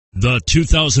The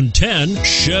 2010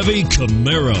 Chevy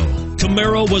Camaro.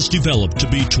 Camaro was developed to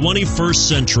be 21st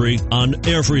century on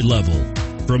every level.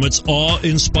 From its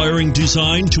awe-inspiring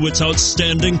design to its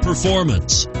outstanding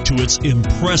performance to its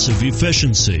impressive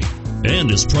efficiency, and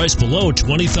is priced below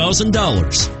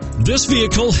 $20,000. This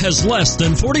vehicle has less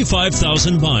than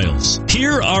 45,000 miles.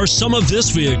 Here are some of this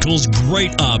vehicle's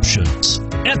great options: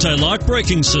 anti-lock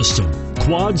braking system,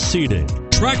 quad seating,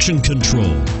 traction control,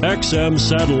 XM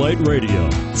satellite radio,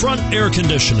 front air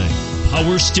conditioning,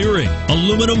 power steering,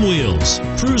 aluminum wheels,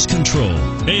 cruise control,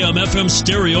 AM/FM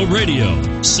stereo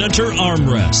radio, center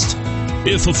armrest.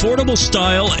 If affordable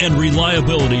style and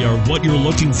reliability are what you're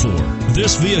looking for,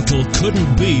 this vehicle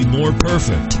couldn't be more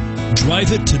perfect.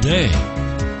 Drive it today.